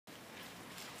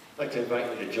I'd like to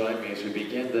invite you to join me as we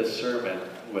begin this sermon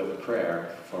with a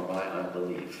prayer for my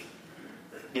unbelief.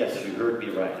 Yes, you heard me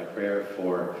right, a prayer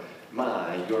for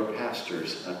your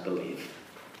pastor's unbelief.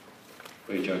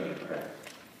 Will you join me in prayer?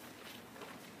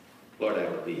 Lord, I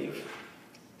believe.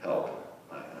 Help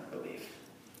my unbelief.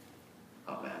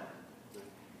 Amen.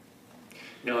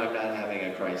 No, I'm not having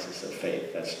a crisis of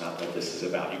faith. That's not what this is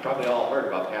about. You probably all heard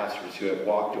about pastors who have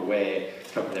walked away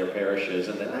from their parishes,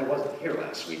 and then I wasn't here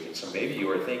last week, and so maybe you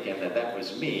were thinking that that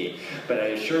was me, but I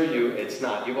assure you it's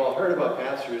not. You've all heard about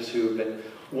pastors who've been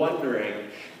wondering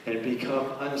and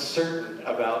become uncertain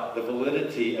about the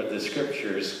validity of the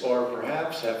scriptures, or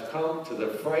perhaps have come to the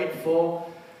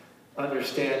frightful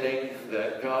understanding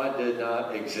that God did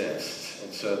not exist.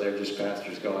 And so they're just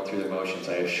pastors going through the motions.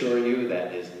 I assure you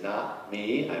that is not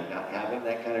me. I'm not having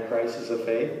that kind of crisis of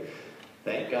faith.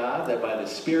 Thank God that by the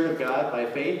Spirit of God, my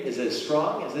faith is as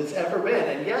strong as it's ever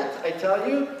been. And yet, I tell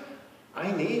you,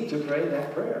 I need to pray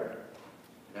that prayer.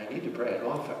 And I need to pray it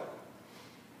often.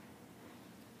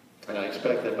 And I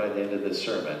expect that by the end of this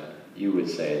sermon, you would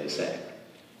say the same.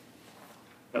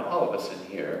 Now, all of us in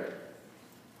here,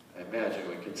 I imagine,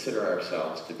 we consider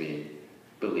ourselves to be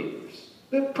believers.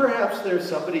 But perhaps there's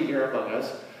somebody here among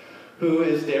us who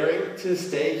is daring to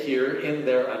stay here in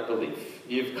their unbelief.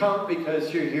 You've come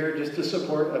because you're here just to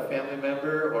support a family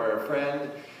member or a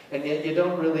friend, and yet you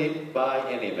don't really buy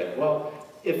any of it. Well,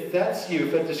 if that's you,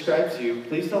 if that describes you,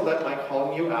 please don't let my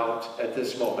calling you out at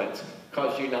this moment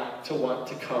cause you not to want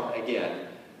to come again.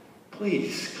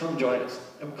 Please come join us.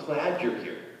 I'm glad you're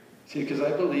here. See, because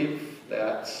I believe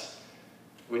that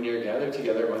when you're gathered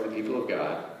together among the people of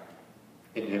God,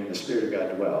 in whom the Spirit of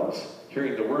God dwells,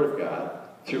 hearing the Word of God,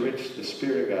 through which the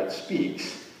Spirit of God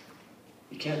speaks,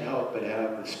 you can't help but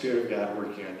have the Spirit of God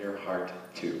working on your heart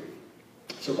too.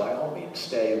 So by all means,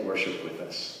 stay and worship with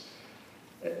us.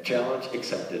 Challenge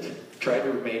accepted. Try to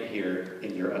remain here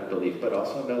in your unbelief, but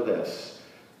also know this,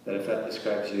 that if that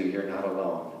describes you, you're not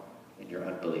alone in your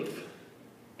unbelief.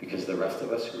 Because the rest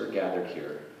of us who are gathered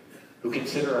here, who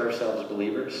consider ourselves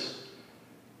believers,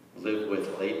 live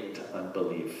with latent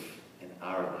unbelief in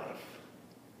our life,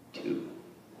 too.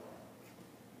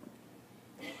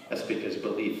 That's because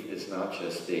belief is not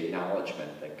just the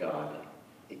acknowledgement that God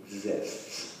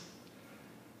exists.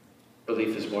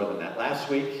 Belief is more than that. Last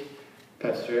week,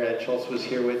 Pastor Ed Schultz was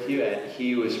here with you, and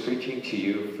he was preaching to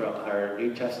you from our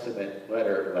New Testament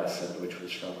letter lesson, which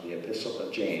was from the Epistle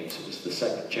of James. It was the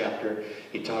 2nd chapter.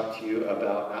 He talked to you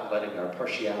about not letting our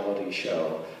partiality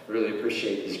show. I really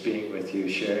appreciate his being with you,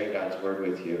 sharing God's word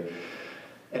with you.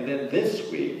 And then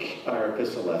this week, our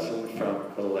epistle lesson from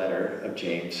the letter of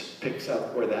James picks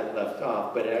up where that left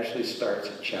off, but it actually starts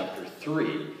in chapter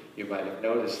 3. You might have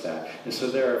noticed that. And so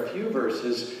there are a few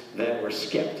verses that were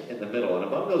skipped in the middle. And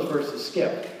among those verses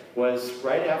skipped was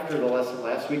right after the lesson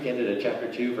last week ended at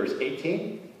chapter 2, verse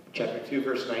 18. Chapter 2,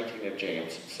 verse 19 of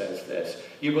James says this: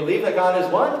 "You believe that God is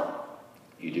one?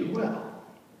 You do well."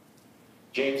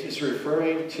 James is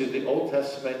referring to the Old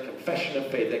Testament confession of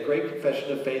faith, that great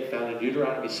confession of faith found in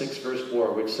Deuteronomy 6, verse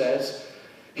 4, which says,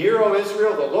 "Hear, O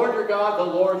Israel, the Lord your God,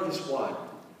 the Lord is one."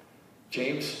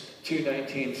 James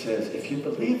 2:19 says, if you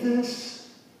believe this,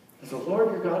 that the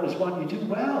Lord your God is one, you do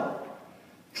well.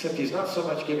 Except he's not so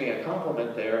much giving a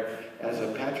compliment there as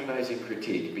a patronizing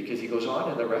critique, because he goes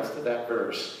on in the rest of that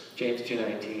verse, James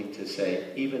 2:19, to say,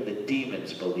 even the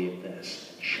demons believe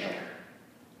this and shudder.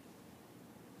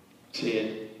 See,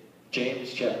 in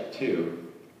James chapter 2,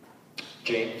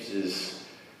 James is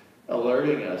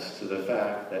alerting us to the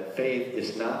fact that faith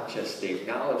is not just the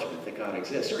acknowledgement that God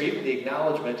exists, or even the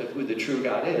acknowledgement of who the true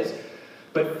God is,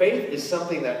 but faith is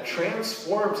something that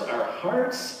transforms our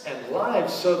hearts and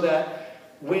lives so that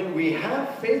when we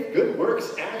have faith, good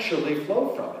works actually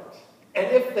flow from it.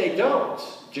 And if they don't,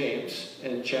 James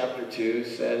in chapter 2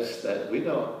 says that we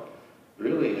don't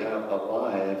really have a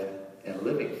live and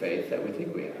living faith that we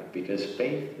think we have, because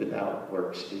faith without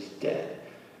works is dead.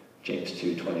 James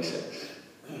 2:26.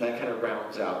 And that kind of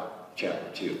rounds out chapter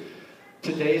 2.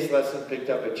 Today's lesson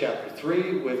picked up at chapter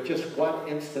 3 with just one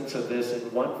instance of this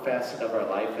in one facet of our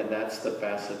life, and that's the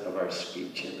facet of our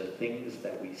speech and the things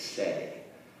that we say.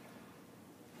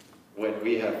 When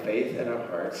we have faith in our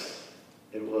hearts,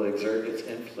 it will exert its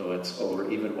influence over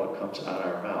even what comes out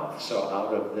of our mouth. So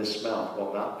out of this mouth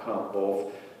will not come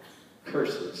both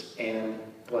curses and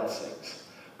blessings,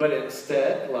 but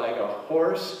instead, like a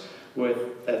horse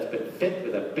that's been fit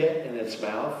with a bit in its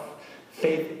mouth,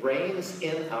 faith reigns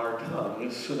in our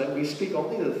tongues so that we speak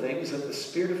only the things that the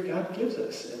Spirit of God gives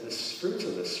us. And the fruits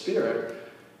of the Spirit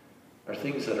are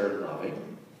things that are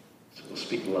loving. So we'll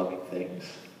speak loving things,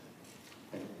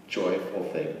 and joyful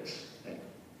things, and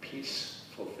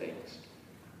peaceful things,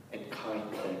 and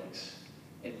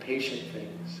patient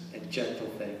things and gentle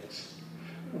things.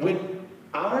 When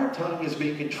our tongue is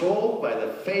being controlled by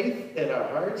the faith in our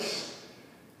hearts,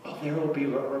 well, there will be a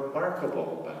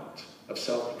remarkable amount of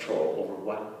self-control over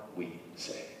what we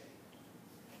say.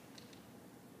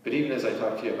 But even as I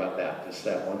talk to you about that, just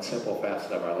that one simple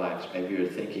facet of our lives, maybe you're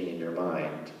thinking in your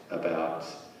mind about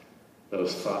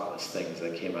those thoughtless things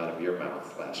that came out of your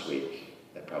mouth last week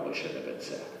that probably shouldn't have been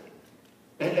said.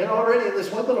 And already in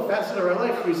this one little facet of our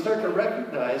life, we start to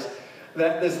recognize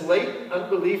that this latent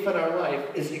unbelief in our life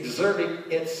is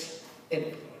exerting its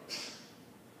influence.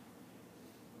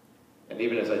 And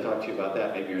even as I talk to you about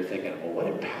that, maybe you're thinking, well, what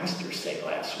did Pastor say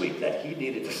last week? That he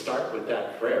needed to start with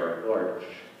that prayer, Lord,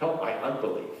 help my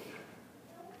unbelief.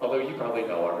 Although you probably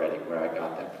know already where I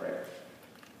got that prayer.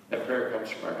 That prayer comes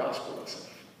from our gospel lesson.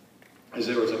 Because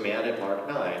there was a man in Mark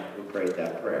 9 who prayed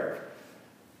that prayer.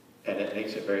 And it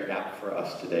makes it very apt for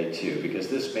us today too, because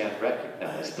this man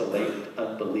recognized the latent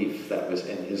unbelief that was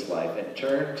in his life and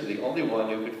turned to the only one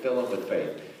who could fill him with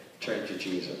faith, turned to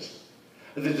Jesus.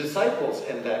 The disciples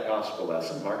in that gospel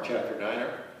lesson, Mark chapter 9,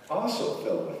 are also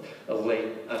filled with a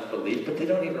latent unbelief, but they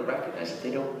don't even recognize it.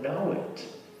 They don't know it.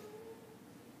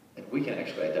 And we can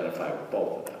actually identify with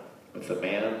both of them, with the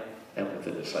man and with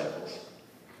the disciples.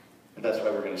 And that's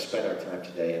why we're going to spend our time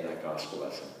today in that gospel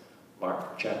lesson.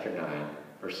 Mark chapter 9,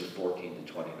 verses 14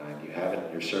 to 29. You have it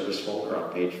in your service folder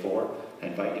on page 4. I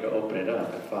invite you to open it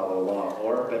up and follow along.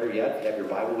 Or better yet, if you have your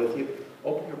Bible with you,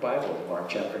 open your Bible to Mark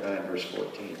chapter 9, verse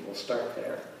 14. We'll start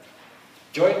there.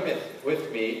 Join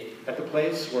with me at the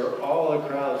place where all the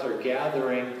crowds are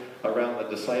gathering around the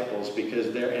disciples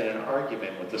because they're in an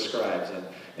argument with the scribes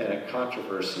and a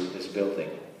controversy is building.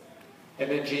 And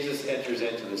then Jesus enters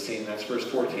into the scene. That's verse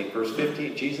 14. Verse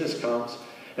 15, Jesus comes,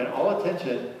 and all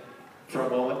attention for a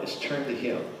moment is turned to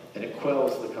him, and it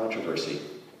quells the controversy.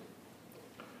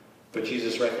 But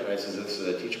Jesus recognizes this as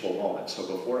a teachable moment. So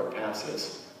before it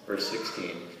passes, verse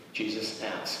 16, Jesus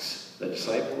asks the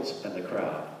disciples and the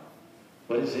crowd,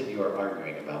 what is it you are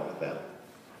arguing about with them?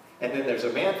 And then there's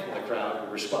a man from the crowd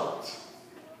who responds.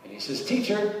 And he says,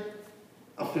 Teacher,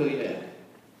 I'll fill you in.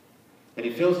 And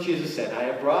he fills Jesus in. I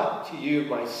have brought to you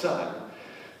my son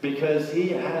because he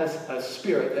has a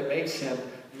spirit that makes him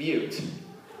mute.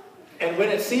 And when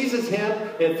it seizes him,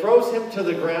 it throws him to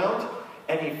the ground,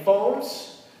 and he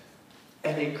foams,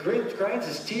 and he grinds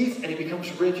his teeth, and he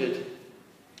becomes rigid.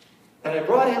 And I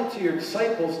brought him to your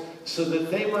disciples so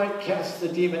that they might cast the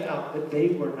demon out, but they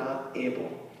were not able,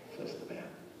 says the man.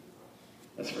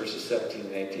 That's verses 17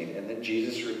 and 18. And then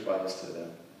Jesus replies to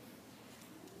them.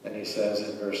 And he says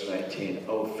in verse 19,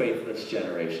 O faithless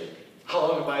generation, how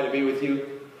long am I to be with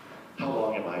you? How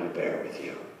long am I to bear with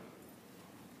you?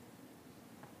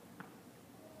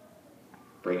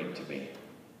 Bring him to me.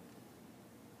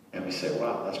 And we say,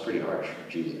 wow, that's pretty harsh from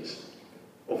Jesus.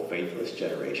 Oh, faithless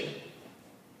generation.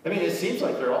 I mean, it seems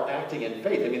like they're all acting in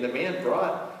faith. I mean, the man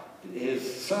brought his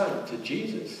son to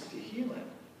Jesus to heal him.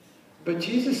 But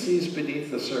Jesus sees beneath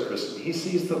the surface. He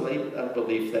sees the latent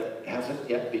unbelief that hasn't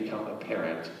yet become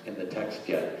apparent in the text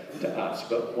yet to us.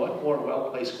 But one more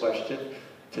well-placed question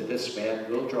to this man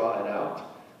will draw it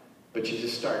out. But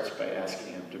Jesus starts by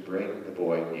asking him to bring the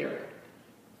boy near.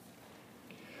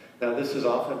 Now, this has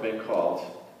often been called,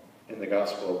 in the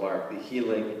Gospel of Mark, the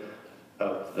healing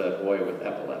of the boy with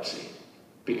epilepsy.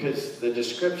 Because the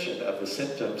description of the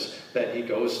symptoms that he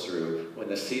goes through when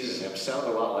this seizes him sound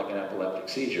a lot like an epileptic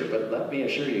seizure. But let me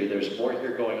assure you, there's more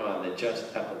here going on than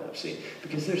just epilepsy.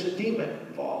 Because there's a demon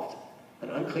involved, an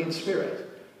unclean spirit.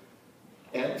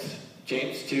 And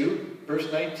James 2,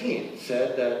 verse 19,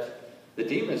 said that the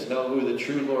demons know who the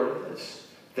true Lord is.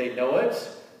 They know it,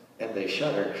 and they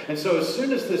shudder. And so as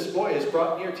soon as this boy is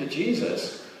brought near to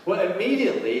Jesus, well,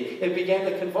 immediately it began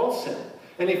to convulse him.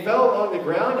 And he fell on the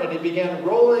ground and he began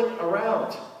rolling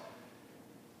around.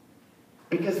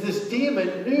 Because this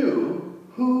demon knew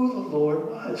who the Lord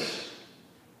was.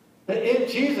 And in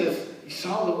Jesus, he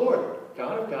saw the Lord,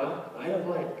 God of God, light of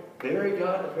light, very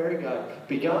God of very God,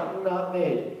 begotten, not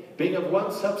made, being of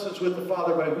one substance with the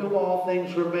Father, by whom all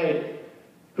things were made,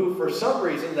 who for some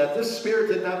reason that this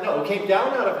spirit did not know, came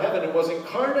down out of heaven and was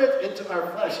incarnate into our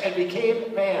flesh and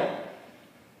became man.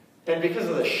 And because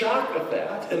of the shock of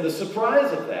that and the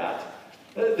surprise of that,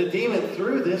 the demon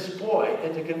threw this boy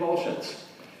into convulsions.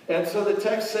 And so the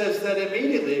text says that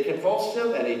immediately it convulsed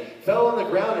him and he fell on the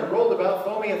ground and rolled about,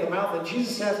 foaming at the mouth. And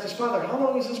Jesus asked his father, how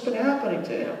long has this been happening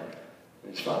to him?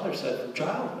 And his father said, from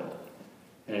childhood.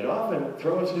 And it often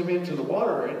throws him into the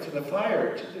water or into the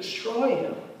fire to destroy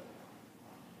him.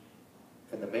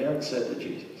 And the man said to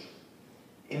Jesus,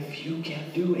 if you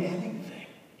can do anything,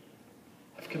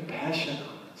 have compassion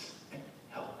on us and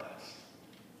help us.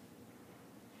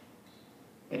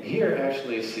 here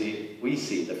actually we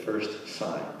see the first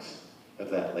signs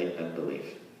of that latent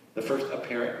unbelief. The first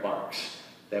apparent marks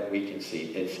that we can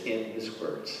see. It's in his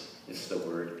words. It's the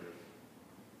word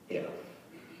if.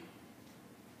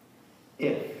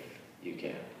 If you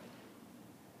can.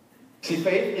 See,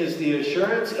 faith is the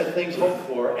assurance of things hoped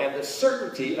for and the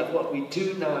certainty of what we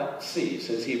do not see,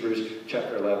 says Hebrews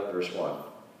chapter 11, verse 1.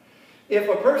 If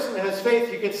a person has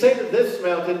faith, you can say to this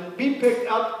mountain, be picked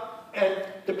up and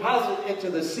deposited into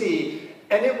the sea,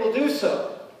 and it will do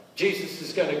so. Jesus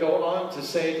is going to go on to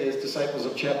say to his disciples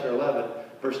in chapter 11,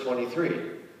 verse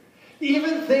 23,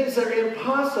 even things that are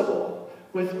impossible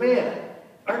with man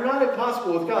are not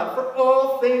impossible with God, for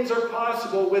all things are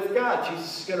possible with God.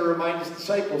 Jesus is going to remind his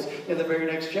disciples in the very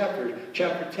next chapter,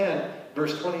 chapter 10,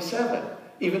 verse 27,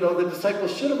 even though the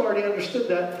disciples should have already understood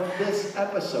that from this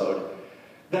episode,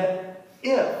 that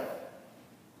if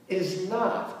is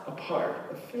not a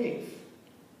part of faith.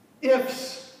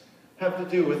 Ifs have to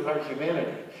do with our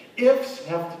humanity. Ifs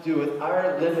have to do with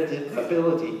our limited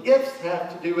ability. Ifs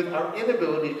have to do with our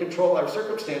inability to control our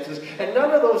circumstances. And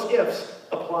none of those ifs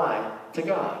apply to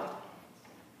God.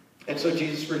 And so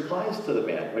Jesus replies to the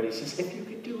man when he says, if you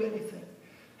can do anything,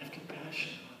 have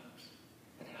compassion on us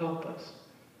and help us.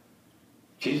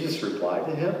 Jesus replied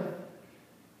to him,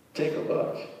 take a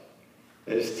look.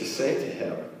 It is to say to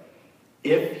him,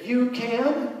 if you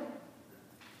can,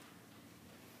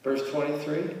 verse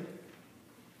 23,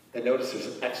 and notice there's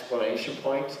an exclamation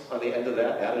point on the end of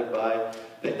that added by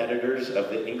the editors of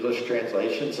the English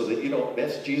translation so that you don't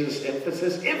miss Jesus'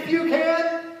 emphasis. If you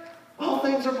can, all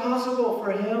things are possible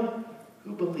for him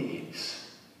who believes.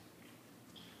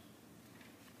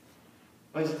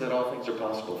 Why is it that all things are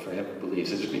possible for him who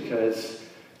believes? Is it because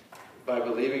by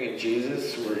believing in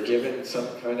Jesus, we're given some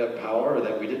kind of power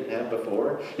that we didn't have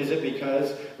before? Is it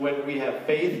because when we have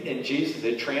faith in Jesus,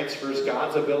 it transfers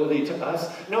God's ability to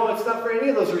us? No, it's not for any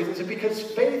of those reasons. It's because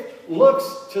faith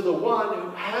looks to the one who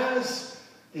has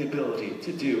the ability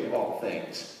to do all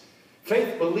things.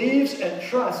 Faith believes and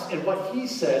trusts in what he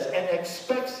says and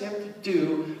expects him to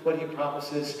do what he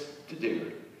promises to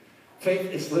do.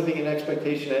 Faith is living in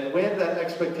expectation, and when that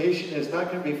expectation is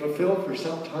not going to be fulfilled for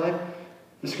some time,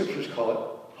 the scriptures call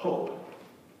it hope.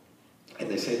 And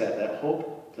they say that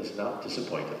hope does not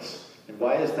disappoint us. And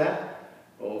why is that?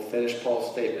 Well, we'll finish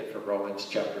Paul's statement from Romans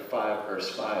chapter 5,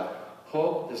 verse 5.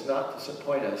 Hope does not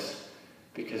disappoint us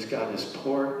because God has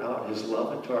poured out his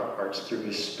love into our hearts through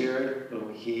his Spirit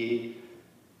whom he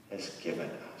has given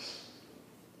us.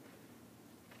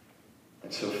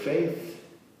 And so faith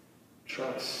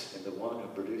trusts in the one who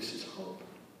produces hope,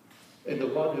 in the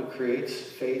one who creates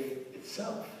faith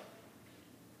itself.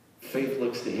 Faith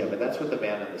looks to him, and that's what the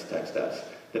man in this text does.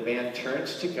 The man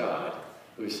turns to God,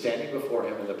 who is standing before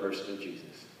him in the person of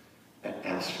Jesus, and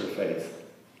asks for faith.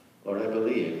 Lord, I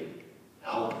believe.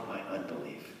 Help my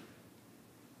unbelief.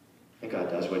 And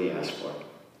God does what he asked for.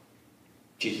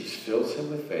 Jesus fills him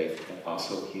with faith and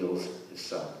also heals his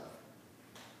son.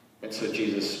 And so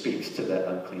Jesus speaks to that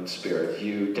unclean spirit,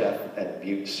 you deaf and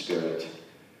mute spirit,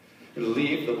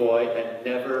 leave the boy and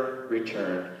never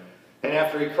return. And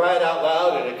after he cried out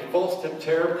loud, and it convulsed him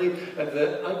terribly, and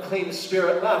the unclean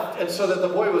spirit left, and so that the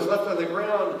boy was left on the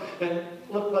ground and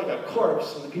looked like a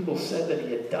corpse, and the people said that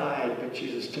he had died, but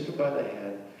Jesus took him by the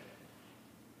hand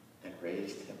and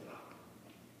raised him up.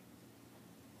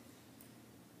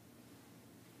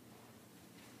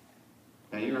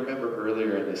 Now you remember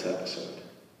earlier in this episode,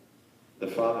 the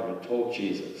Father had told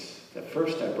Jesus that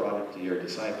first I brought it to your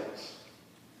disciples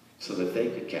so that they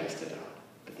could cast it out,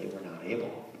 but they were not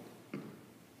able.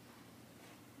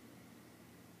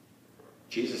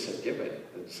 Jesus had given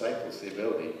the disciples the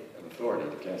ability and authority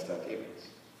to cast out demons.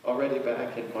 Already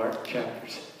back in Mark chapter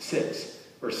 6,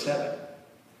 verse 7,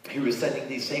 he was sending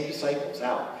these same disciples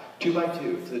out, 2 by 2,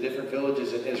 to the different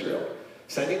villages in Israel,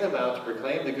 sending them out to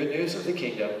proclaim the good news of the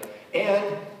kingdom.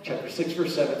 And chapter 6,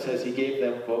 verse 7 says he gave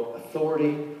them, quote,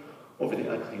 authority over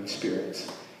the unclean spirits.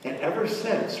 And ever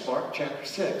since Mark chapter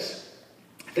 6,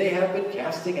 they have been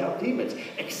casting out demons,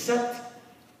 except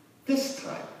this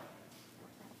time.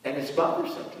 And it's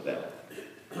bothersome to them.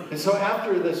 And so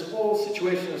after this whole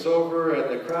situation is over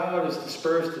and the crowd is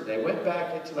dispersed and they went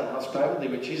back into the house privately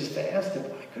with Jesus, they asked him,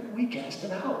 why couldn't we cast it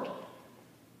out?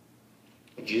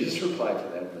 And Jesus replied to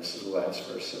them, this is the last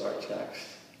verse of our text,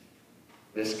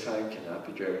 this kind cannot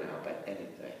be driven out by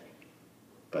anything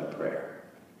but prayer.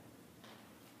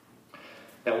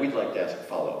 Now we'd like to ask a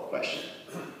follow-up question.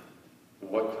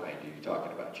 What kind are you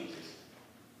talking about, Jesus?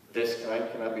 This kind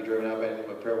cannot be driven out by anything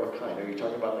but prayer. What kind? Are you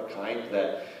talking about the kind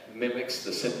that mimics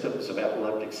the symptoms of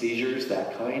epileptic seizures?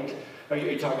 That kind Are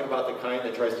you talking about the kind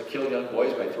that tries to kill young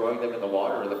boys by throwing them in the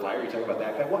water or the fire? Are you talking about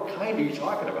that kind? What kind are you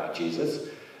talking about, Jesus?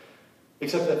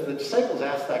 Except that the disciples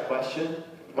asked that question.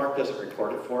 Mark doesn't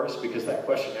record it for us because that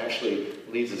question actually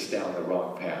leads us down the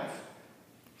wrong path.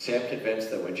 See, I'm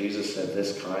convinced that when Jesus said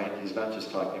this kind, he's not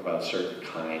just talking about a certain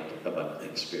kind of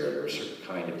unclean spirit or a certain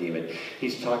kind of demon.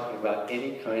 He's talking about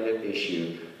any kind of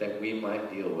issue that we might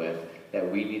deal with,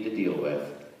 that we need to deal with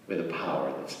a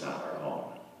power that's not our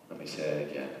own. Let me say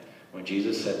that again. When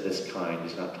Jesus said this kind,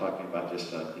 he's not talking about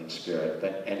just an unclean spirit,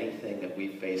 but anything that we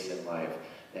face in life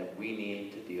that we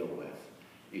need to deal with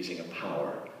using a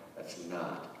power that's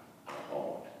not our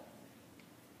own.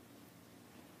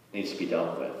 It needs to be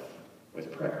dealt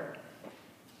with prayer.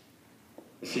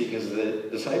 You see, because the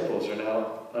disciples are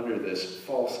now under this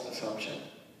false assumption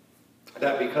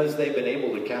that because they've been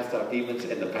able to cast out demons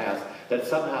in the past, that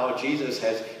somehow Jesus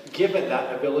has given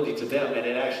that ability to them and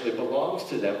it actually belongs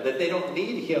to them, that they don't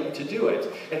need him to do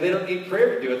it, and they don't need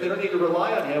prayer to do it, they don't need to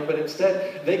rely on him, but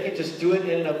instead they can just do it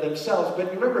in and of themselves.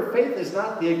 But remember, faith is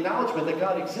not the acknowledgement that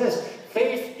God exists.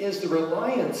 Faith is the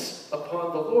reliance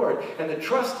upon the Lord and the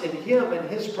trust in him and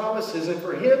his promises and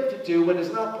for him to do what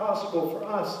is not possible for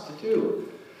us to do.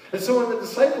 And so when the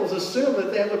disciples assume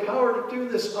that they have the power to do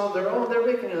this on their own, they're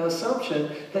making an assumption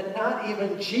that not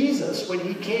even Jesus, when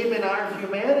he came in our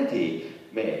humanity,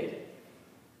 made.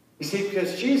 You see,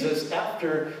 because Jesus,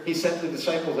 after he sent the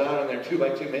disciples out on their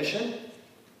 2-by-2 mission,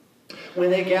 when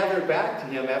they gathered back to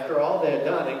him after all they had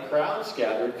done, and crowds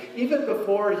gathered, even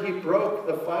before he broke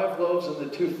the 5 loaves and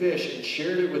the 2 fish and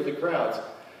shared it with the crowds,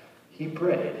 he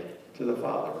prayed to the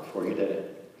Father before he did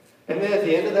it. And then at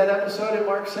the end of that episode in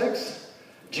Mark 6,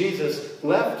 Jesus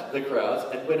left the crowds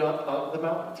and went up on the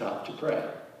mountaintop to pray.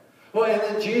 Well, and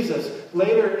then Jesus,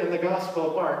 later in the Gospel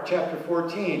of Mark, chapter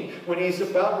 14, when he's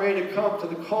about ready to come to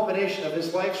the culmination of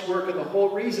his life's work and the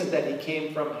whole reason that he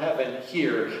came from heaven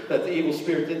here, that the evil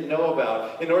spirit didn't know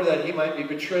about, in order that he might be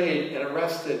betrayed and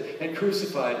arrested and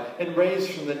crucified and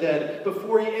raised from the dead,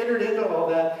 before he entered into all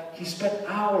that, he spent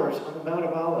hours on the Mount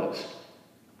of Olives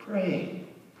praying.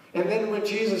 And then when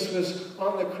Jesus was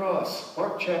on the cross,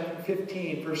 Mark chapter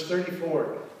 15, verse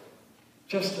 34,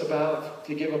 just about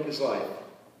to give up his life,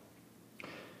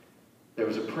 there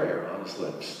was a prayer on his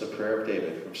lips, the prayer of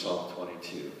David from Psalm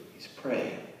 22. He's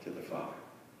praying to the Father.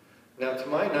 Now, to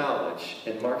my knowledge,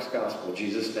 in Mark's Gospel,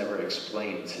 Jesus never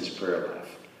explains his prayer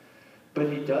life. But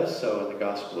he does so in the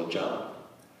Gospel of John.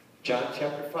 John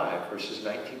chapter 5, verses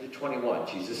 19 to 21,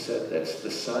 Jesus said this: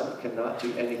 the Son cannot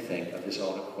do anything of his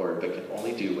own accord, but can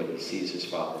only do what he sees his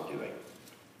Father doing.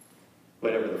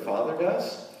 Whatever the Father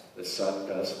does, the Son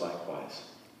does likewise.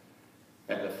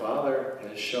 And the Father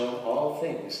has shown all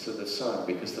things to the Son,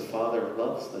 because the Father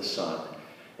loves the Son,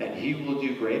 and he will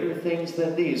do greater things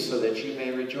than these, so that you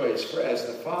may rejoice. For as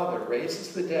the Father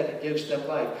raises the dead and gives them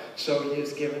life, so he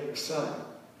has given the Son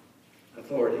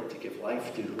authority to give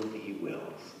life to whom he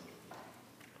wills.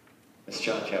 It's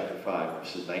John chapter 5,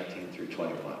 verses 19 through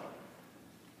 21.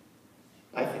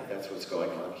 I think that's what's going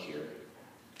on here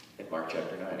in Mark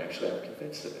chapter 9. Actually, I'm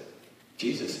convinced of it.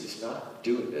 Jesus is not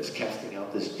doing this, casting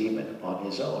out this demon on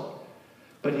his own.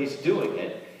 But he's doing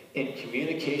it in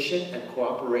communication and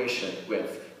cooperation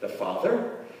with the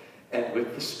Father and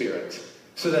with the Spirit.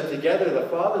 So that together the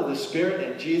Father, the Spirit,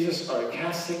 and Jesus are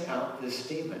casting out this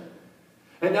demon.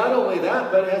 And not only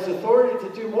that, but has authority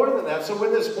to do more than that. So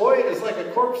when this boy is like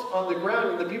a corpse on the ground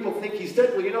and the people think he's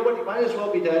dead, well, you know what? He might as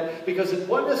well be dead, because in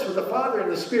oneness with the Father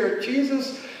and the Spirit,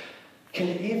 Jesus can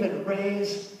even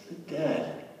raise the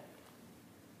dead.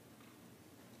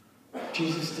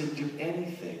 Jesus didn't do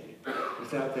anything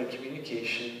without that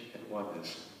communication and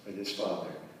oneness with his Father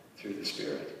through the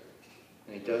Spirit.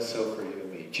 And he does so for you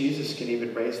and me. Jesus can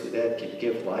even raise the dead, can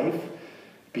give life,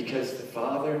 because the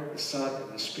Father, the Son,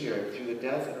 and the Spirit, through the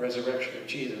death and resurrection of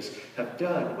Jesus, have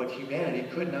done what humanity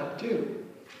could not do.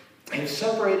 They've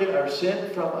separated our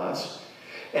sin from us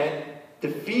and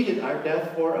defeated our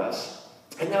death for us,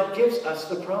 and now gives us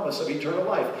the promise of eternal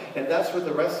life. And that's what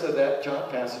the rest of that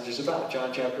John passage is about.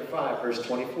 John chapter 5, verse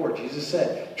 24. Jesus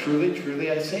said, "Truly,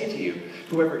 truly, I say to you,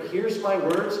 whoever hears my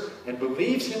words and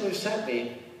believes him who sent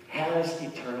me has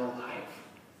eternal life.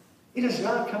 He does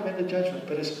not come into judgment,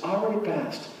 but has already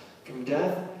passed from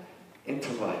death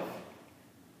into life."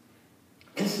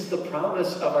 This is the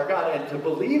promise of our God. And to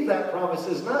believe that promise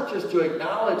is not just to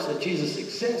acknowledge that Jesus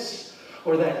exists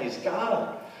or that he's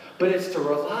God, but it's to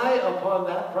rely upon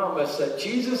that promise that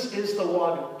Jesus is the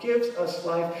one who gives us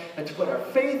life, and to put our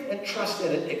faith and trust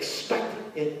in it,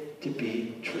 expecting it to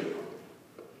be true.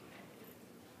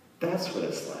 That's what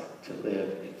it's like to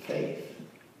live in faith.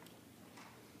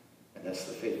 And that's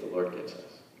the faith the Lord gives us.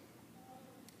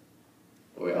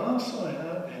 But we also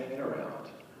have hanging around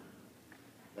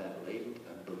that latent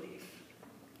unbelief.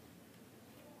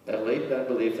 That latent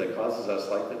unbelief that causes us,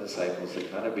 like the disciples, to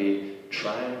kind of be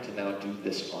trying to now do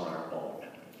this on our own.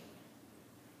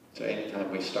 So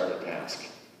anytime we start a task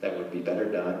that would be better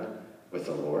done with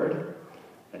the Lord,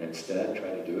 and instead try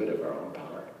to do it of our own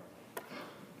power.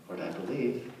 Lord, I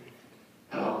believe.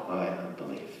 Help my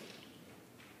unbelief.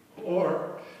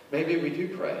 Or maybe we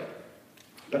do pray,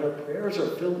 but our prayers are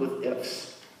filled with ifs.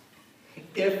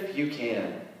 If you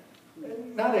can.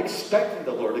 Not expecting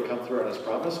the Lord to come through on his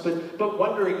promise, but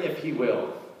wondering if he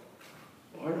will.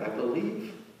 Lord, I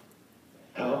believe.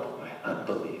 Help my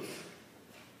unbelief.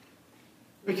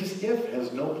 Because if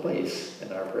has no place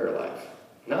in our prayer life,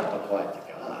 not applied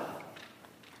to God.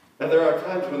 Now there are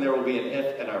times when there will be an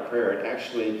if in our prayer, and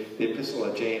actually the Epistle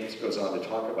of James goes on to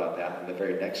talk about that in the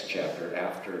very next chapter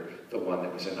after the one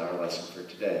that was in our lesson for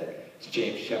today. It's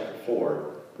James chapter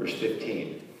 4, verse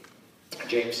 15.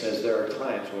 James says there are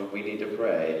times when we need to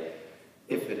pray,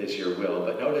 if it is your will.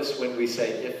 But notice when we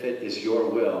say, if it is your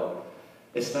will,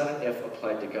 it's not an if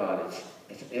applied to God.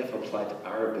 It's an if applied to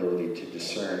our ability to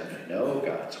discern and know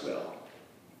God's will.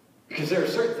 Because there are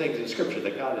certain things in Scripture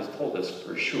that God has told us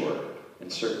for sure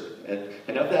and certain.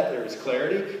 And of that there is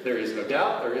clarity, there is no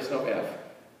doubt, there is no if.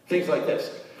 Things like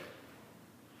this.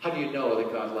 How do you know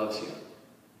that God loves you?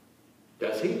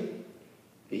 Does he?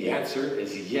 The answer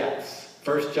is yes.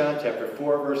 1 John chapter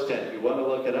 4, verse 10. If you want to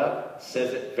look it up,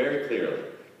 says it very clearly.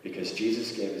 Because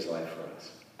Jesus gave his life for us.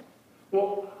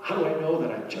 Well, how do I know that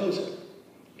I'm chosen?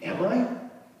 Am I?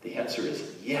 The answer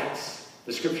is yes.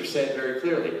 The Scriptures say it very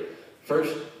clearly.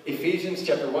 First, Ephesians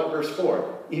chapter 1, verse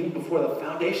 4. Even before the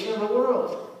foundation of the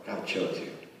world, God chose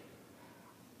you.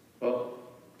 Well,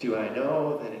 do I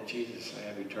know that in Jesus I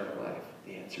have eternal life?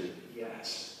 The answer is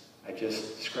yes. I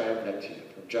just described that to you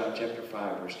from John chapter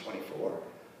 5, verse 24.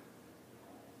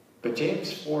 But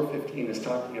James 4:15 is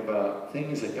talking about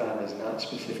things that God has not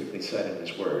specifically said in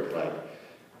his word, like,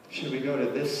 should we go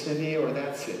to this city or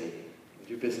that city?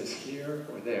 Do business here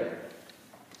or there?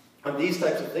 On these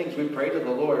types of things, we pray to the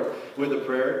Lord with a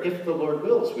prayer, if the Lord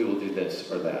wills, we will do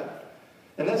this or that.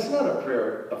 And that's not a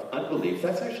prayer of unbelief.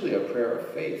 That's actually a prayer of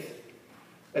faith.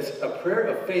 It's a prayer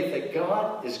of faith that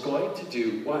God is going to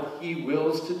do what he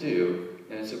wills to do,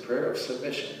 and it's a prayer of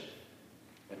submission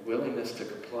and willingness to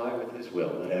comply with his will,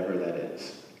 whatever that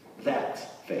is. That's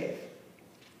faith.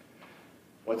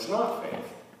 What's not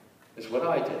faith is what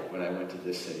I did when I went to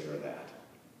this city or that.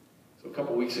 So a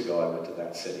couple weeks ago, I went to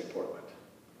that city, Portland.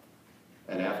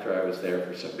 And after I was there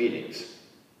for some meetings,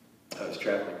 I was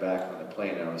traveling back on the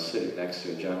plane, and I was sitting next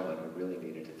to a gentleman who really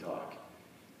needed to talk.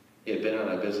 He had been on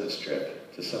a business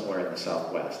trip to somewhere in the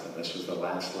Southwest, and this was the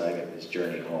last leg of his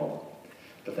journey home.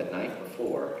 But the night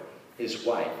before, his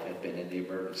wife had been in the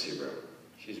emergency room.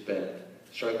 She's been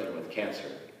struggling with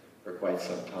cancer for quite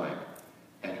some time.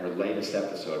 And her latest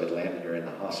episode had landed her in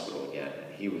the hospital again,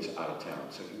 and he was out of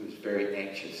town. So he was very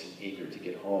anxious and eager to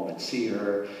get home and see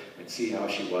her and see how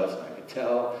she was. And I could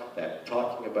tell that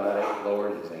talking about it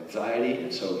lowered his anxiety,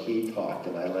 and so he talked,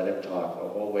 and I let him talk the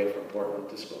whole way from Portland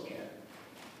to Spokane.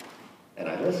 And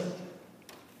I listened.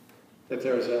 But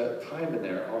there was a time in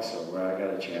there also where I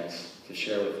got a chance to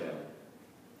share with him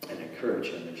and encourage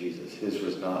him in Jesus. His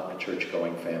was not a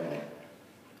church-going family.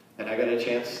 And I got a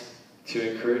chance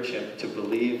to encourage him to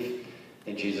believe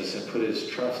in Jesus and put his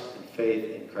trust and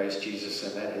faith in Christ Jesus,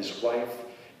 and that his wife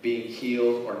being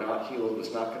healed or not healed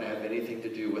was not going to have anything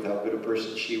to do with how good a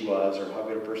person she was or how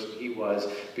good a person he was,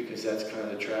 because that's kind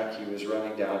of the track he was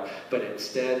running down. But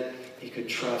instead, he could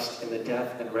trust in the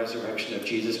death and resurrection of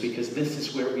Jesus, because this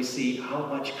is where we see how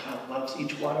much God loves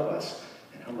each one of us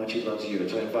and how much he loves you. And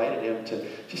so I invited him to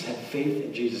just have faith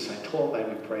in Jesus. I told him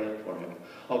I'd be praying for him.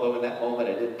 Although in that moment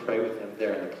I didn't pray with him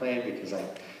there in the plane, because I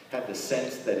had the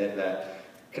sense that in that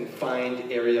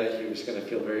confined area he was going to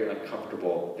feel very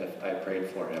uncomfortable if I prayed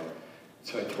for him.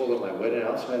 So I told him I would, and I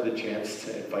also had the chance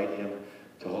to invite him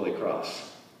to Holy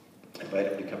Cross, invite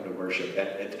him to come to worship.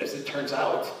 And as it turns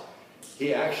out,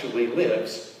 he actually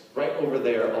lives right over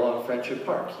there along Friendship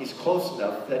Park. He's close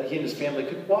enough that he and his family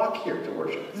could walk here to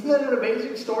worship. Isn't that an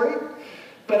amazing story?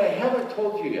 But I haven't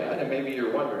told you yet, and maybe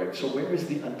you're wondering, so where is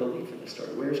the unbelief in the story?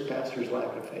 Where's Pastor's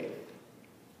lack of faith?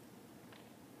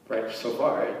 Right, so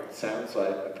far, it sounds like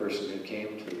a person who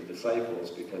came to the disciples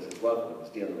because his loved one was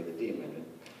dealing with a demon. And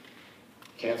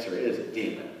cancer is a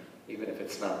demon, even if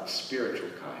it's not the spiritual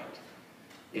kind.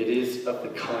 It is of the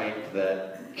kind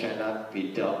that cannot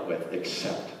be dealt with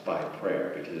except by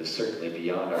prayer, because it's certainly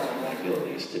beyond our human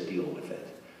abilities to deal with it.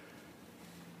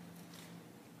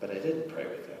 But I didn't pray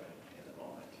with him in the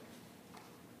moment.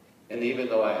 And even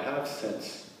though I have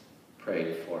since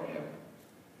prayed for him,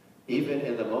 even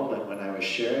in the moment when I was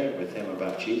sharing with him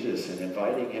about Jesus and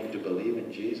inviting him to believe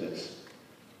in Jesus,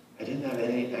 I didn't have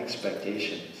any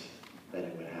expectations that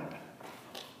it would happen.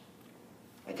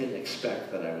 I didn't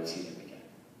expect that I would see him again.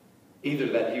 Either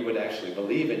that he would actually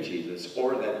believe in Jesus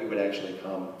or that he would actually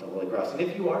come to the Holy Cross. And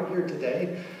if you are here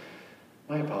today,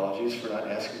 my apologies for not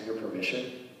asking your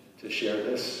permission to share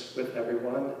this with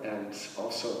everyone, and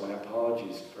also my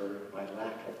apologies for my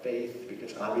lack of faith,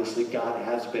 because obviously God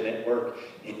has been at work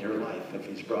in your life if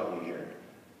he's brought you here.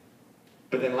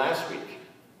 But then last week,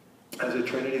 I was at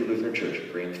Trinity Lutheran Church in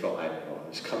Greensville, Idaho. I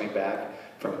was coming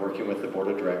back from working with the board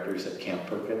of directors at Camp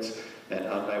Perkins, and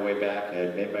on my way back, I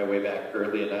had made my way back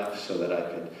early enough so that I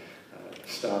could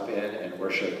stop in and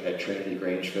worship at Trinity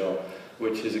Grangeville,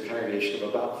 which is a congregation of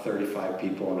about 35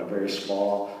 people in a very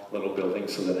small little building,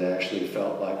 so that it actually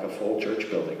felt like a full church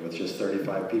building with just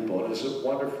 35 people. It was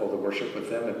wonderful to worship with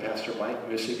them, and Pastor Mike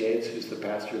Musagates, who's the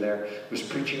pastor there, was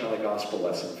preaching on the gospel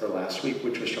lesson for last week,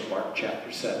 which was from Mark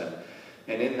chapter 7.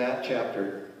 And in that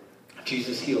chapter,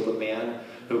 Jesus healed a man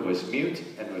who was mute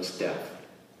and was deaf.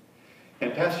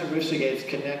 And Pastor Musagates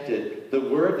connected the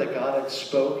word that God had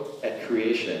spoke at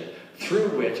creation, through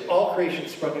which all creation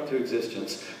sprung into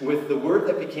existence, with the word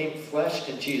that became flesh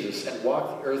in Jesus and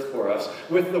walked the earth for us,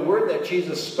 with the word that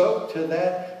Jesus spoke to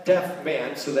that deaf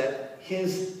man so that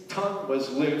his tongue was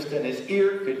loosed and his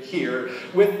ear could hear,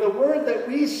 with the word that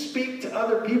we speak to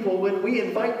other people when we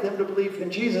invite them to believe in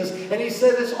Jesus. And he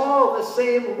said it's all the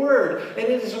same word, and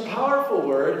it is a powerful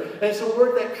word, and it's a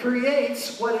word that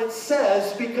creates what it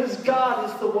says because God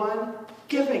is the one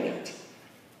giving it.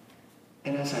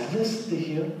 And as I listened to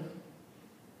him,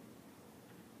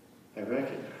 I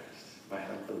recognized my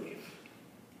unbelief.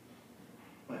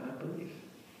 My unbelief.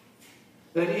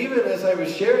 That even as I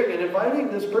was sharing and inviting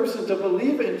this person to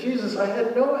believe in Jesus, I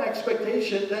had no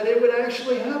expectation that it would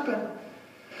actually happen.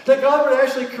 That God would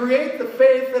actually create the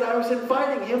faith that I was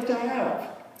inviting him to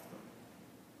have.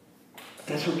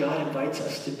 That's what God invites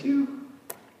us to do.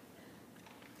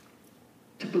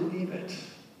 To believe it.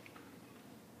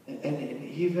 And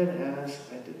even as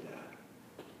I did that,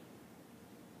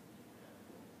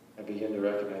 I begin to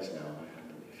recognize now my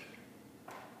unbelief.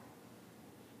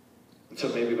 And so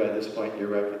maybe by this point you're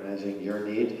recognizing your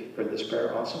need for this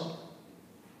prayer also.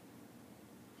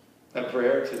 A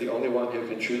prayer to the only one who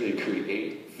can truly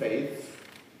create faith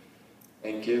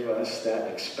and give us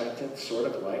that expectant sort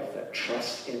of life that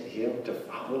trusts in him to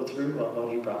follow through on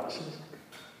what he promises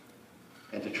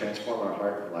and to transform our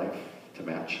heart and life to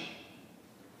match.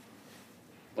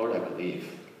 Lord, I believe.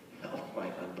 Help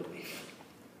my unbelief.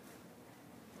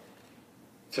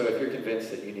 So if you're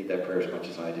convinced that you need that prayer as much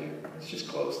as I do, let's just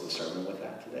close the sermon with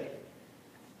that today.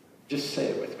 Just say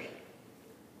it with me.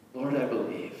 Lord, I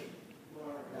believe.